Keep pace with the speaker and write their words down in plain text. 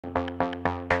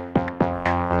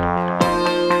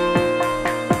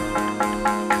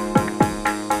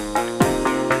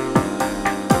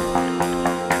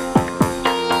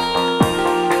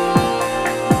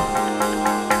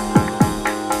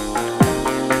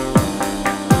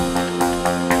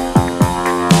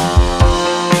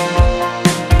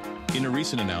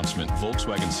recent announcement,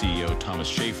 Volkswagen CEO Thomas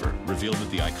Schäfer revealed that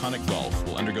the iconic Golf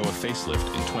will undergo a facelift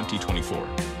in 2024.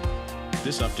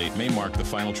 This update may mark the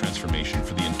final transformation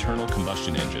for the internal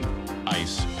combustion engine,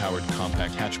 ICE-powered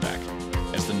compact hatchback,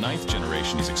 as the 9th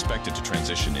generation is expected to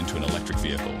transition into an electric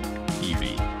vehicle,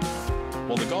 EV.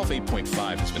 While the Golf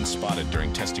 8.5 has been spotted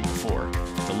during testing before,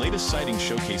 the latest sighting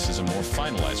showcases a more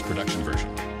finalized production version.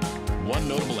 One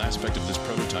notable aspect of this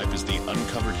prototype is the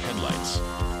uncovered headlights,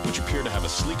 which appear to have a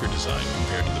sleeker design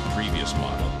compared to the previous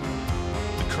model.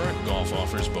 The current Golf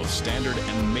offers both standard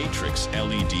and matrix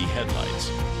LED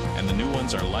headlights, and the new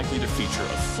ones are likely to feature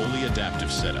a fully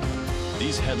adaptive setup.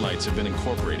 These headlights have been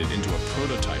incorporated into a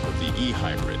prototype of the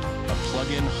eHybrid, a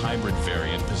plug-in hybrid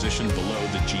variant positioned below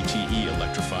the GTE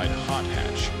electrified hot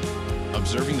hatch.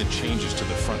 Observing the changes to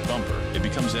the front bumper, it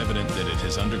becomes evident that it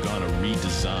has undergone a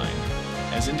redesign,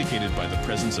 as indicated by the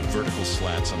presence of vertical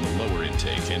slats on the lower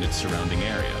intake and its surrounding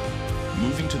area.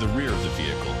 Moving to the rear of the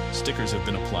vehicle, stickers have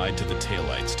been applied to the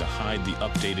taillights to hide the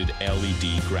updated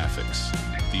LED graphics.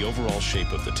 The overall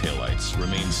shape of the taillights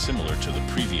remains similar to the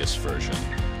previous version,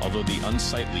 although the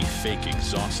unsightly fake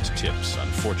exhaust tips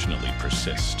unfortunately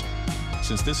persist.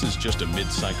 Since this is just a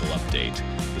mid-cycle update,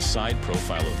 the side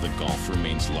profile of the Golf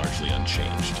remains largely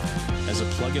unchanged. As a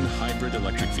plug-in hybrid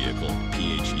electric vehicle,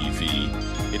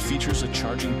 PHEV, it features a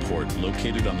charging port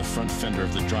located on the front fender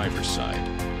of the driver's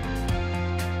side.